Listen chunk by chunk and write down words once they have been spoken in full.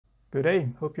Good day,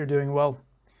 hope you're doing well.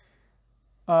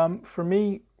 For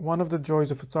me, one of the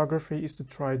joys of photography is to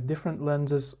try different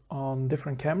lenses on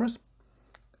different cameras.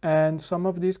 And some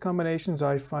of these combinations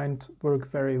I find work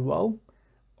very well.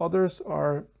 Others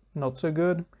are not so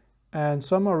good, and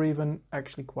some are even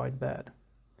actually quite bad.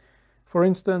 For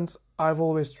instance, I've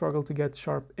always struggled to get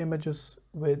sharp images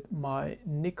with my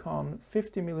Nikon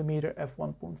 50mm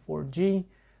f1.4G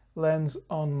lens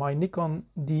on my Nikon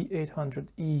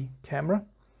D800E camera.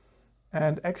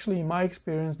 And actually, in my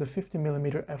experience, the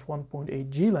 50mm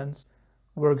f1.8G lens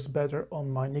works better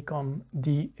on my Nikon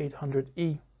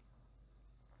D800E.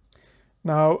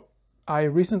 Now, I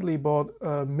recently bought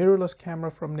a mirrorless camera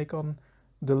from Nikon,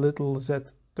 the little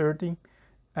Z30,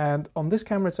 and on this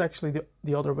camera it's actually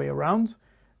the other way around.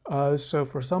 So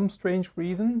for some strange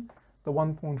reason, the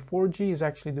 1.4G is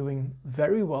actually doing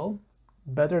very well,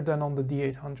 better than on the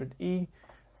D800E.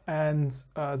 And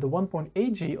the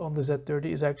 1.8G on the Z30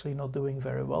 is actually not doing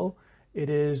very well. It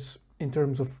is, in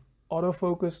terms of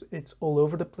autofocus, it's all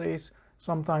over the place.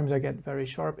 Sometimes I get very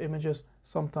sharp images,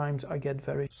 sometimes I get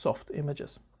very soft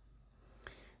images.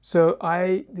 So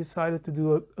I decided to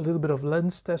do a little bit of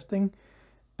lens testing,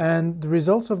 and the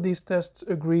results of these tests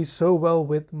agree so well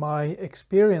with my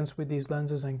experience with these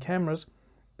lenses and cameras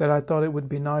that I thought it would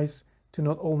be nice to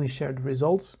not only share the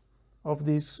results of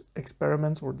these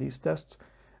experiments or these tests,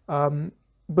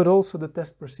 but also the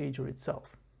test procedure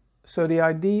itself. So the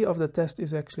idea of the test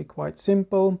is actually quite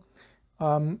simple.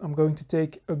 I'm going to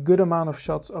take a good amount of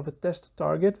shots of a test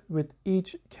target with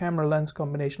each camera lens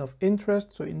combination of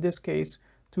interest, so in this case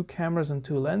 2 cameras and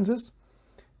 2 lenses,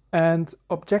 and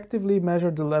objectively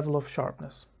measure the level of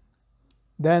sharpness.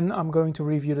 Then I'm going to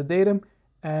review the data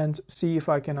and see if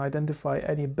I can identify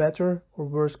any better or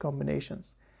worse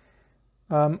combinations.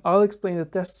 I'll explain the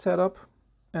test setup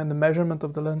and the measurement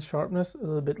of the lens sharpness a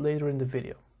little bit later in the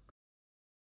video.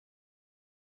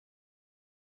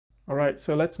 Alright,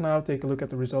 so let's now take a look at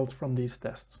the results from these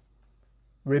tests.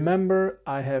 Remember,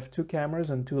 I have 2 cameras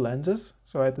and 2 lenses,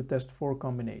 so I had to test 4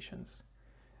 combinations.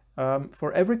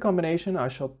 For every combination I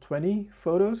shot 20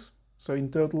 photos, so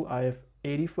in total I have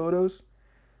 80 photos.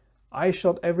 I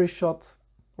shot every shot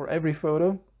or every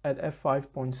photo at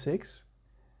f5.6.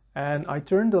 And I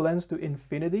turned the lens to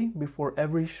infinity before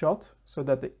every shot so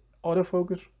that the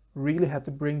autofocus really had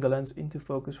to bring the lens into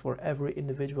focus for every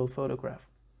individual photograph.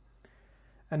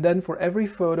 And then for every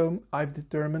photo, I've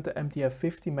determined the MTF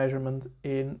 50 measurement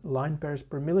in line pairs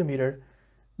per millimeter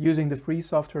using the free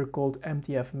software called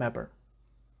MTF Mapper.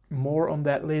 More on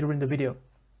that later in the video.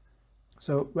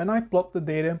 So when I plot the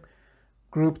data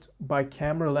grouped by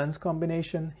camera lens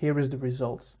combination, here is the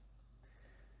results.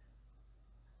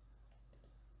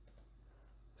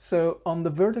 So on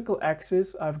the vertical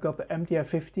axis, I've got the MTF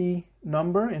 50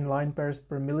 number in line pairs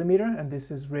per millimeter, and this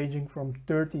is ranging from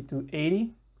 30 to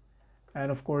 80.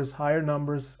 And of course, higher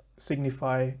numbers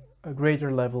signify a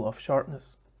greater level of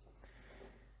sharpness.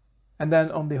 And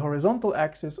then on the horizontal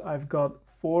axis, I've got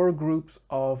 4 groups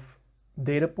of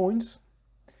data points.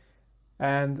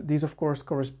 And these, of course,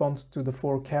 correspond to the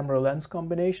 4 camera lens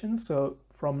combinations. So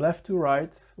from left to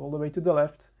right, all the way to the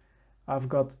left, I've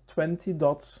got 20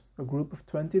 dots, a group of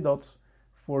 20 dots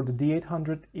for the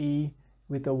D800E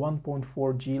with a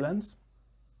 1.4G lens.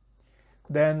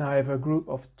 Then I have a group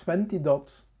of 20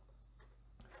 dots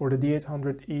for the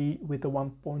D800E with a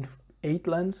 1.8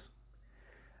 lens.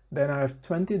 Then I have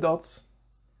 20 dots,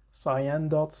 cyan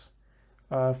dots,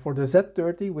 for the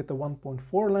Z30 with the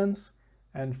 1.4 lens.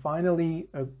 And finally,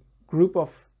 a group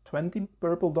of 20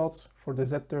 purple dots for the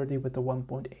Z30 with the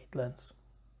 1.8 lens.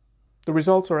 The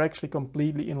results are actually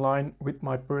completely in line with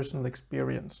my personal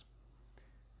experience.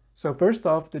 So first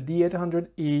off, the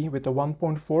D800E with the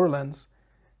 1.4 lens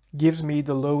gives me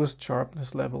the lowest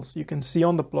sharpness levels. You can see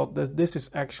on the plot that this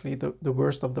is actually the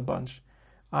worst of the bunch.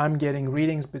 I'm getting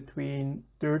readings between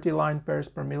 30 line pairs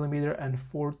per millimeter and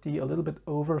 40, a little bit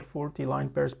over 40 line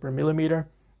pairs per millimeter.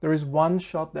 There is one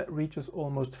shot that reaches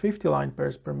almost 50 line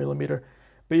pairs per millimeter,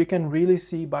 but you can really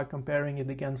see by comparing it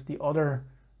against the other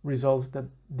results that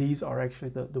these are actually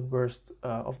the worst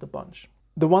of the bunch.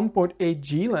 The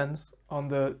 1.8G lens on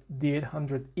the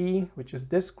D800E, which is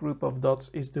this group of dots,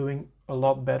 is doing a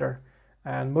lot better.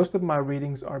 And most of my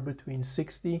readings are between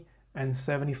 60 and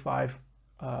 75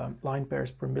 line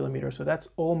pairs per millimeter. So that's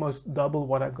almost double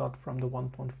what I got from the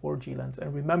 1.4G lens.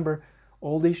 And remember,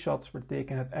 all these shots were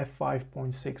taken at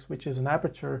f5.6, which is an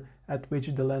aperture at which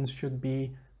the lens should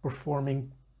be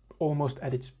performing almost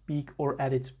at its peak or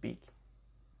at its peak.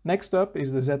 Next up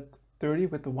is the Z30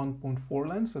 with the 1.4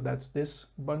 lens, so that's this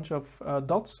bunch of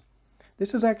dots.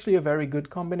 This is actually a very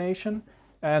good combination,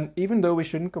 and even though we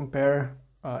shouldn't compare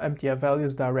MTF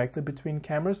values directly between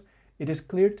cameras, it is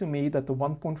clear to me that the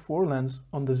 1.4 lens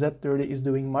on the Z30 is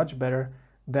doing much better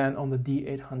than on the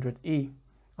D800E.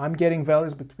 I'm getting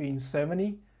values between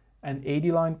 70 and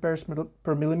 80 line pairs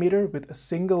per millimeter with a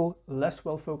single less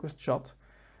well-focused shot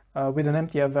with an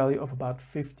MTF value of about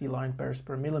 50 line pairs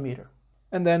per millimeter.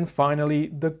 And then finally,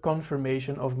 the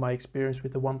confirmation of my experience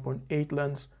with the 1.8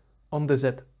 lens on the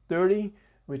Z30,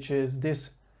 which is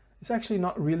this. It's actually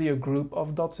not really a group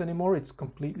of dots anymore. It's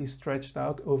completely stretched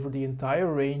out over the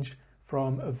entire range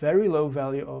from a very low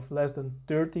value of less than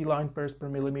 30 line pairs per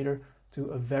millimeter to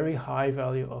a very high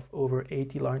value of over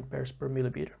 80 line pairs per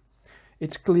millimeter.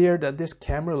 It's clear that this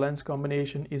camera lens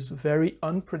combination is very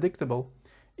unpredictable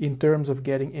in terms of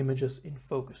getting images in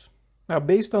focus. Now,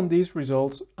 based on these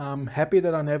results, I'm happy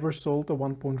that I never sold a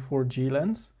 1.4G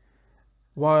lens.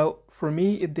 While for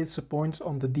me it disappoints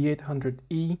on the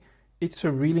D800E, it's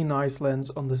a really nice lens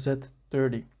on the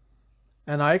Z30.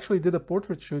 And I actually did a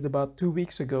portrait shoot about 2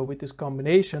 weeks ago with this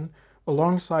combination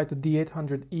alongside the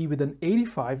D800E with an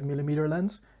 85mm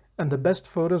lens, and the best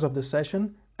photos of the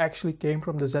session actually came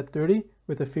from the Z30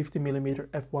 with a 50mm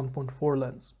f1.4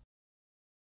 lens.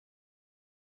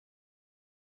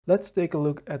 Let's take a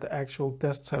look at the actual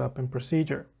test setup and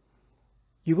procedure.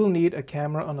 You will need a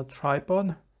camera on a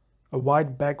tripod, a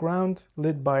white background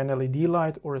lit by an LED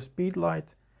light or a speed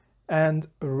light, and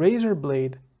a razor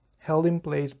blade held in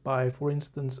place by, for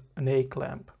instance, an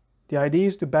A-clamp. The idea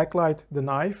is to backlight the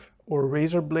knife or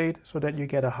razor blade so that you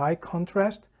get a high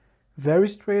contrast, very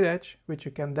straight edge, which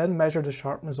you can then measure the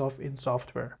sharpness of in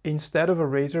software. Instead of a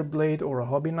razor blade or a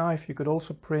hobby knife, you could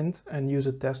also print and use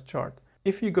a test chart.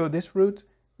 If you go this route,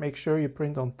 make sure you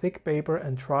print on thick paper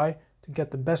and try to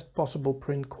get the best possible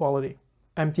print quality.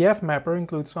 MTF Mapper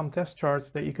includes some test charts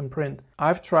that you can print.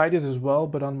 I've tried this as well,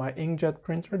 but on my inkjet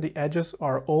printer the edges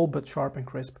are all but sharp and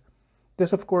crisp.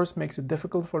 This of course makes it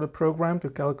difficult for the program to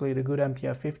calculate a good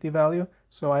MTF 50 value,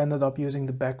 so I ended up using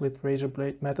the backlit razor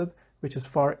blade method, which is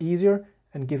far easier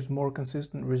and gives more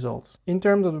consistent results. In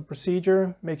terms of the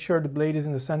procedure, make sure the blade is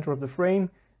in the center of the frame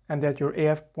and that your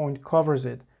AF point covers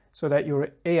it, so that your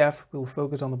AF will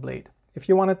focus on the blade. If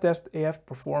you want to test AF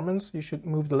performance, you should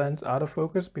move the lens out of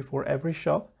focus before every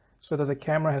shot, so that the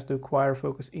camera has to acquire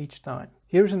focus each time.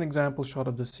 Here's an example shot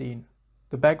of the scene.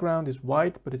 The background is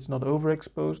white, but it's not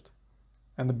overexposed,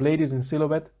 and the blade is in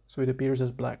silhouette, so it appears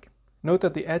as black. Note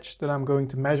that the edge that I'm going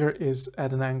to measure is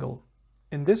at an angle.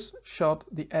 In this shot,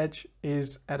 the edge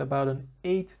is at about an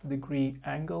 8-degree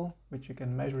angle, which you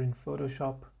can measure in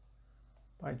Photoshop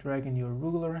by dragging your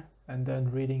ruler and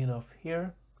then reading it off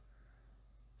here.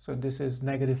 So this is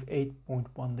negative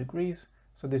 8.1 degrees.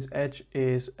 So this edge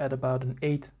is at about an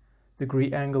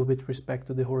 8-degree angle with respect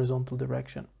to the horizontal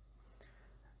direction.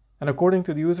 And according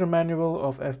to the user manual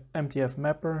of MTF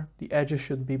Mapper, the edges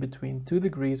should be between 2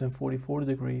 degrees and 44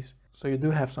 degrees. So you do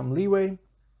have some leeway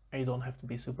and you don't have to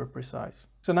be super precise.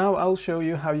 So now I'll show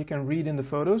you how you can read in the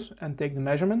photos and take the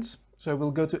measurements. So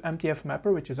we'll go to MTF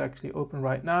Mapper, which is actually open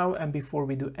right now. And before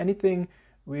we do anything,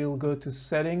 we'll go to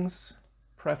Settings,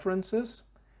 Preferences,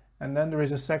 and then there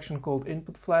is a section called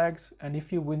Input Flags. And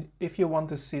if you want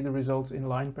to see the results in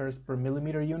line pairs per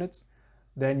millimeter units,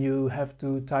 then you have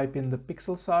to type in the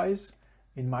pixel size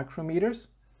in micrometers.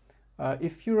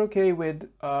 If you're okay with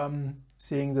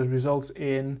seeing the results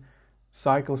in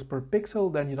cycles per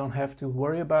pixel, then you don't have to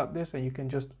worry about this and you can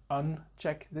just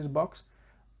uncheck this box.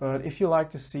 But if you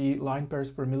like to see line pairs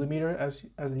per millimeter as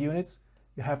the units,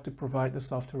 you have to provide the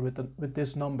software with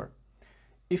this number.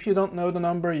 If you don't know the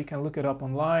number, you can look it up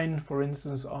online. For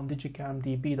instance, on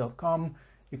digicamdb.com,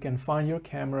 you can find your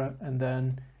camera and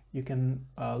then you can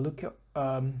look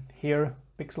here,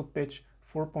 pixel pitch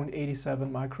 4.87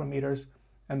 micrometers,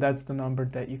 and that's the number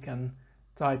that you can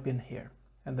type in here,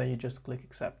 and then you just click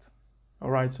accept. All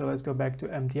right, so let's go back to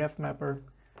MTF Mapper.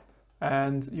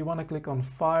 And you want to click on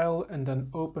File and then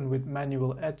Open with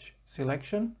Manual Edge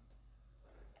Selection.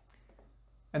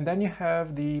 And then you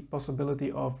have the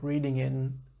possibility of reading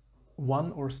in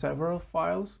one or several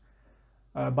files.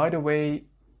 By the way,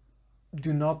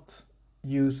 do not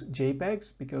use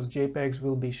JPEGs because JPEGs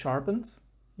will be sharpened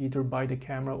either by the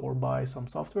camera or by some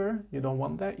software. You don't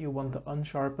want that. You want the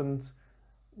unsharpened,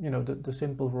 the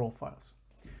simple RAW files.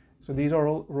 So these are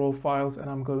all RAW files, and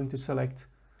I'm going to select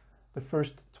the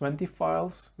first 20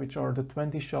 files, which are the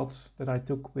 20 shots that I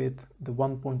took with the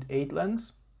 1.8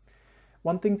 lens.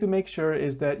 One thing to make sure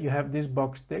is that you have this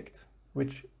box ticked,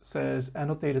 which says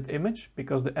annotated image,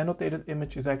 because the annotated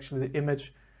image is actually the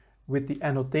image with the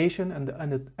annotation, and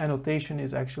the annotation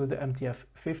is actually the MTF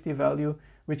 50 value,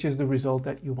 which is the result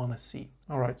that you want to see.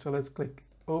 All right, so let's click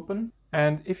Open.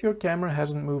 And if your camera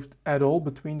hasn't moved at all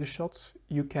between the shots,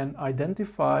 you can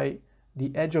identify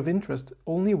the edge of interest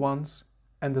only once,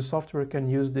 and the software can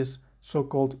use this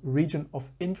so-called region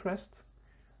of interest,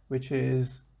 which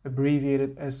is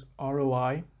abbreviated as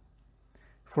ROI,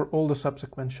 for all the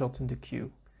subsequent shots in the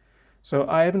queue. So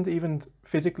I haven't even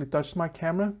physically touched my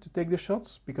camera to take the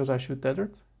shots because I shoot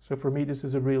tethered. So for me, this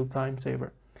is a real time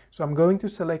saver. So I'm going to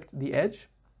select the edge,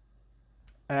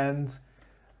 and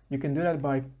you can do that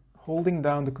by holding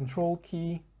down the control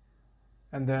key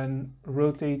and then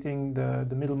rotating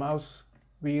the middle mouse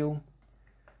wheel.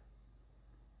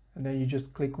 And then you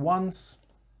just click once,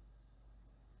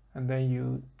 and then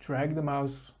you drag the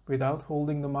mouse without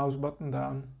holding the mouse button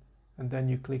down, and then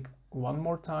you click one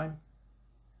more time.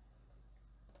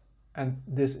 And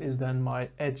this is then my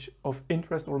edge of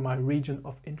interest, or my region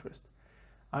of interest.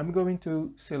 I'm going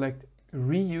to select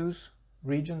reuse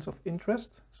regions of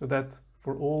interest, so that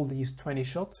for all these 20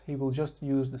 shots, he will just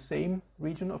use the same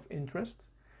region of interest,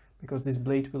 because this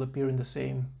blade will appear in the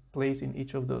same place in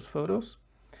each of those photos.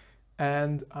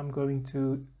 And I'm going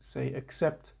to say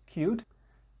accept queued,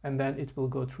 and then it will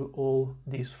go through all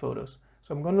these photos.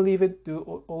 So I'm going to leave it do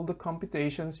all the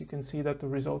computations. You can see that the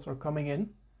results are coming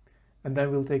in, and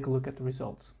then we'll take a look at the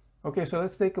results. Okay, so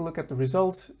let's take a look at the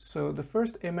results. So the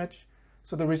first image,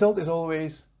 so the result is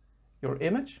always your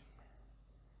image,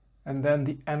 and then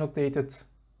the annotated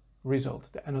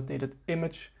result, the annotated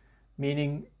image,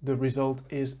 meaning the result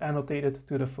is annotated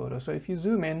to the photo. So if you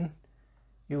zoom in,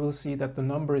 you will see that the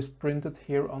number is printed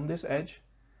here on this edge,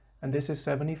 and this is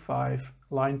 75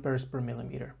 line pairs per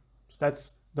millimeter. So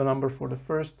that's the number for the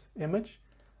first image.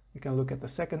 You can look at the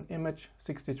second image,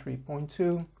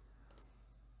 63.2,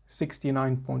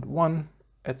 69.1,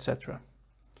 etc.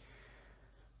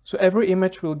 So every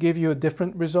image will give you a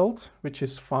different result, which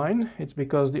is fine. It's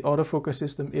because the autofocus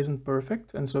system isn't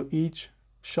perfect, and so each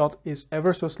shot is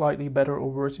ever so slightly better or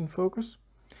worse in focus.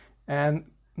 And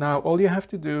now all you have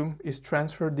to do is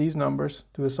transfer these numbers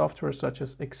to a software such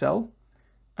as Excel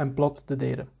and plot the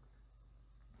data.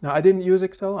 Now I didn't use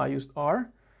Excel, I used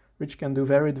R, which can do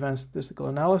very advanced statistical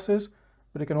analysis,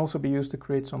 but it can also be used to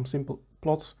create some simple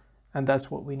plots, and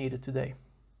that's what we needed today.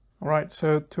 All right,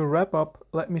 so to wrap up,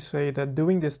 let me say that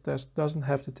doing this test doesn't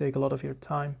have to take a lot of your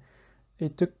time.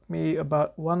 It took me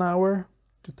about 1 hour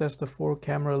to test the 4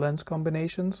 camera lens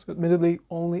combinations, admittedly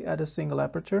only at a single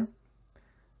aperture,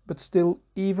 but still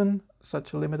even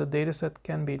such a limited dataset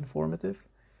can be informative.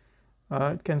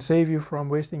 It can save you from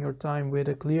wasting your time with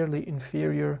a clearly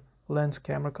inferior lens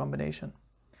camera combination.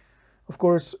 Of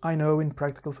course, I know in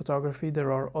practical photography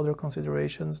there are other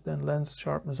considerations than lens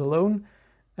sharpness alone,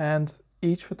 and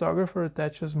each photographer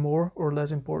attaches more or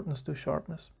less importance to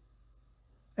sharpness.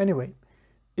 Anyway,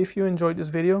 if you enjoyed this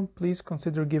video, please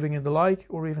consider giving it a like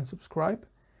or even subscribe.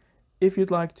 If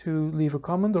you'd like to leave a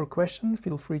comment or question,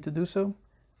 feel free to do so.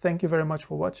 Thank you very much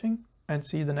for watching, and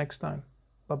see you the next time.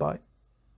 Bye bye.